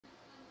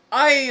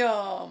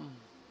I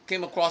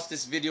came across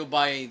this video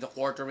by the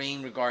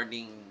quartering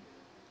regarding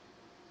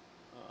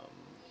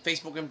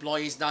Facebook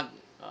employees not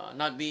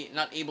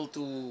able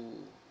to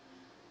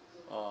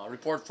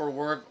report for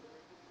work.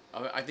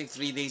 I think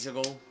 3 days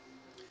ago,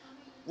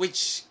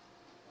 which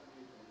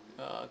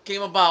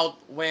came about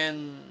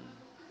when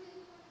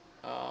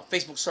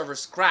Facebook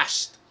servers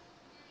crashed.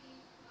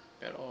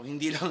 Pero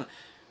hindi lang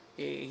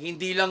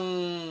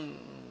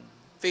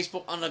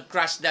Facebook ang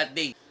nag-crash that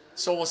day.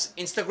 So was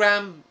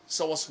Instagram,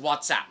 so was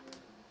WhatsApp.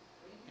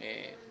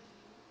 Eh,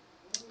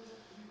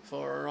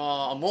 for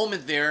a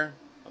moment there,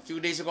 a few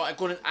days ago, I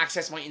couldn't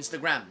access my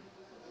Instagram.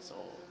 So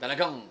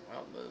talagang,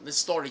 well, this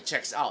story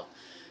checks out.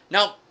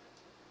 Now,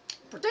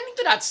 pertaining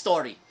to that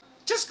story,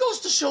 just goes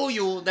to show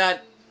you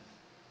that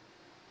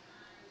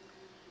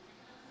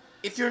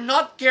if you're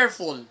not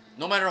careful,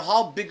 no matter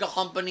how big a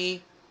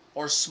company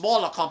or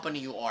small a company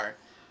you are,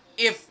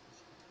 if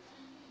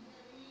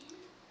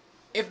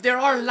there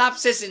are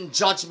lapses in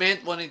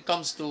judgment when it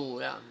comes to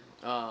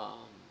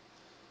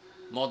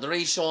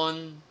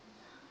moderation,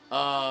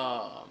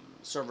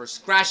 servers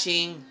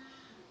crashing,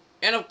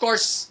 and of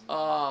course,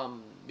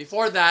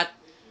 before that,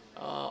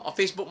 a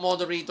Facebook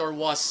moderator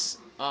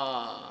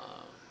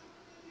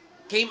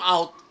came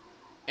out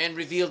and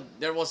revealed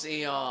there was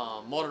a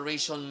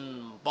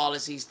moderation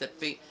policies that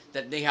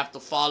they have to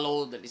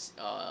follow that is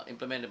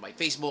implemented by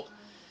Facebook.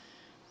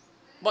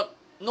 But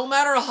no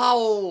matter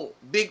how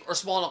big or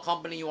small a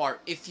company you are,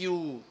 if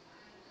you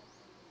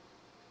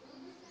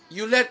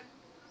let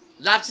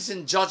lapses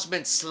in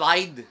judgment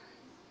slide,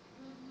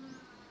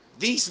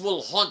 these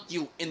will haunt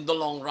you in the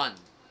long run.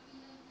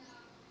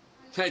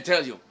 I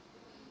tell you.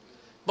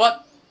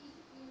 But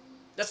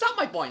that's not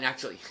my point,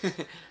 actually.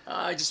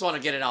 I just want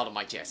to get it out of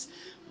my chest.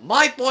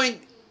 My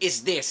point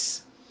is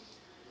this.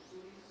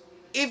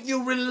 If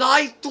you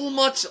rely too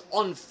much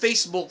on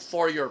Facebook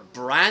for your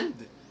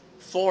brand,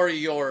 for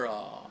your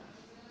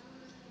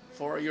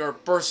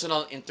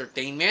personal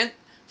entertainment,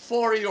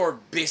 for your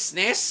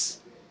business,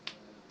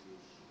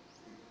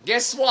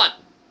 guess what?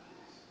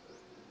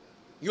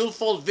 You'll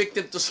fall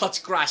victim to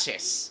such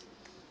crashes.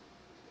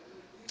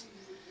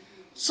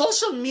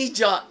 Social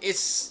media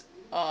is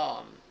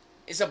a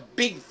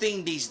big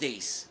thing these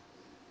days.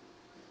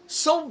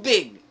 So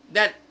big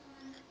that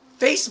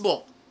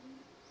Facebook,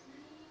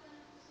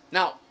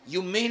 now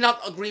you may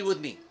not agree with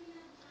me,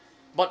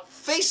 but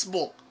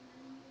Facebook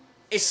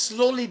is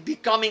slowly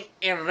becoming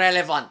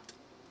irrelevant.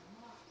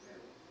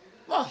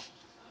 Well,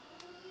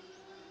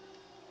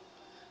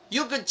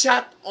 you could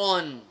chat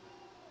on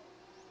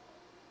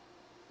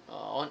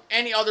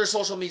any other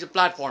social media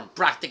platform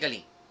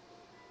practically.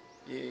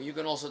 You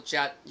can also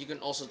chat. You can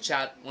also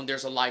chat when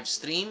there's a live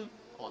stream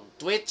on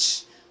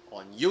Twitch,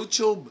 on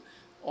YouTube,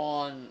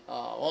 on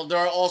well, there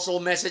are also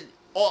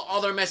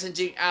other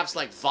messaging apps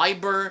like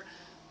Viber,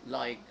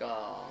 like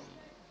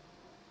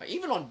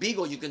even on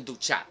Bigo you can do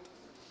chat.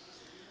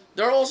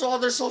 There are also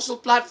other social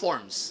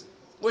platforms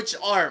which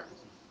are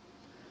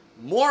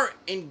more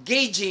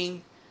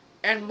engaging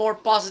and more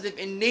positive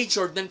in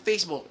nature than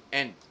Facebook,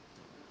 and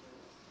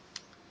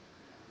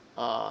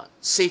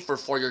safer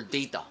for your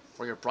data,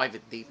 for your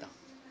private data.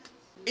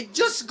 It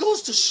just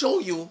goes to show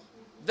you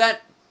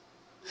that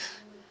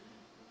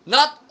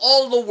not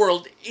all the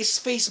world is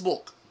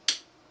Facebook.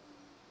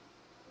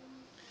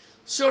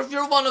 So if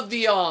you're one of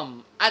the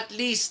at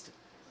least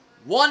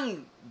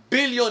 1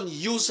 billion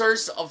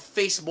users of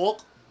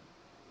Facebook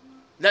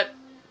that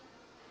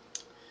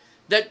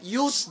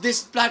use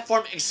this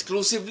platform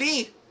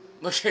exclusively,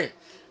 okay,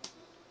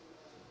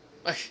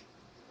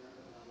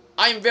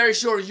 I'm very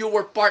sure you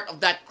were part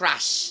of that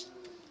crash.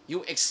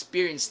 You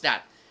experienced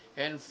that.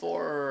 And I'm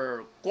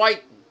sure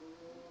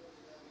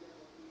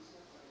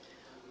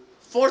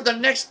for the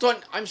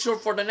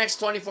next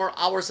 24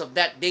 hours of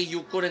that day,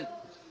 you couldn't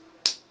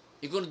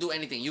do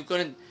anything. You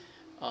couldn't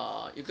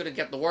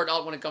get the word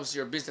out when it comes to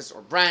your business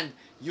or brand.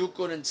 You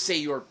couldn't say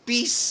your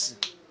piece.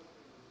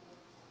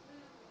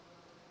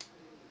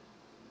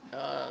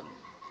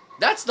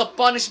 That's the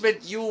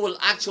punishment you will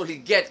actually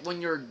get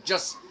when you're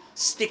just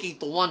sticking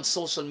to one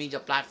social media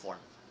platform.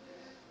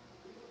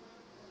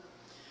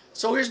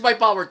 So here's my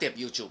power tip,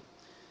 YouTube.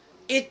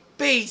 It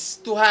pays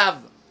to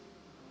have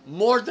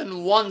more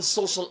than one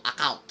social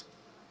account.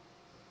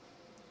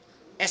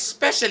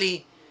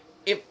 Especially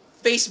if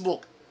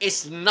Facebook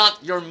is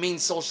not your main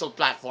social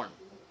platform.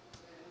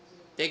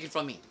 Take it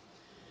from me.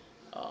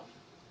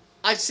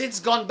 I've since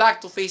gone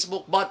back to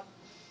Facebook, but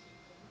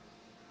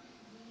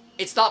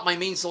it's not my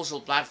main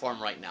social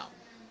platform right now.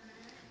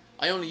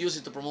 I only use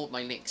it to promote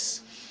my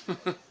links.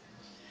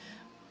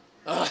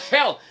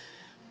 Hell,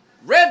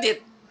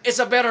 Reddit is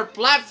a better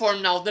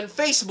platform now than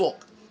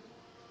Facebook.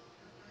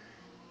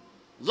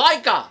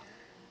 Laika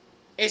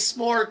is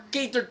more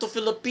catered to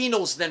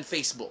Filipinos than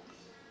Facebook.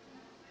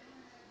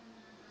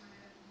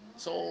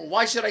 So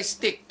why should I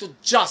stick to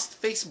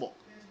just Facebook?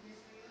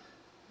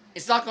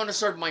 It's not going to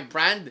serve my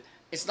brand.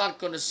 It's not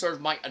going to serve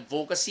my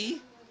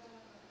advocacy.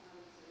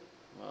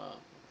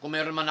 Kung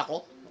meron man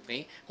ako,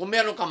 okay? Kung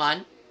meron ka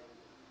man,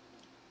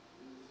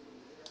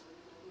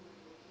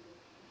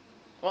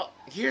 Well,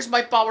 here's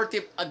my power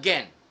tip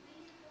again.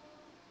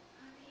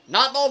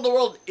 Not all the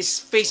world is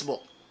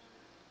Facebook.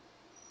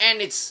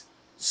 And it's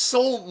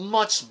so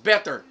much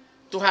better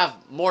to have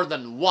more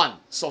than one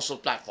social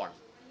platform.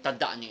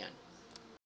 Tandaan niyo yan.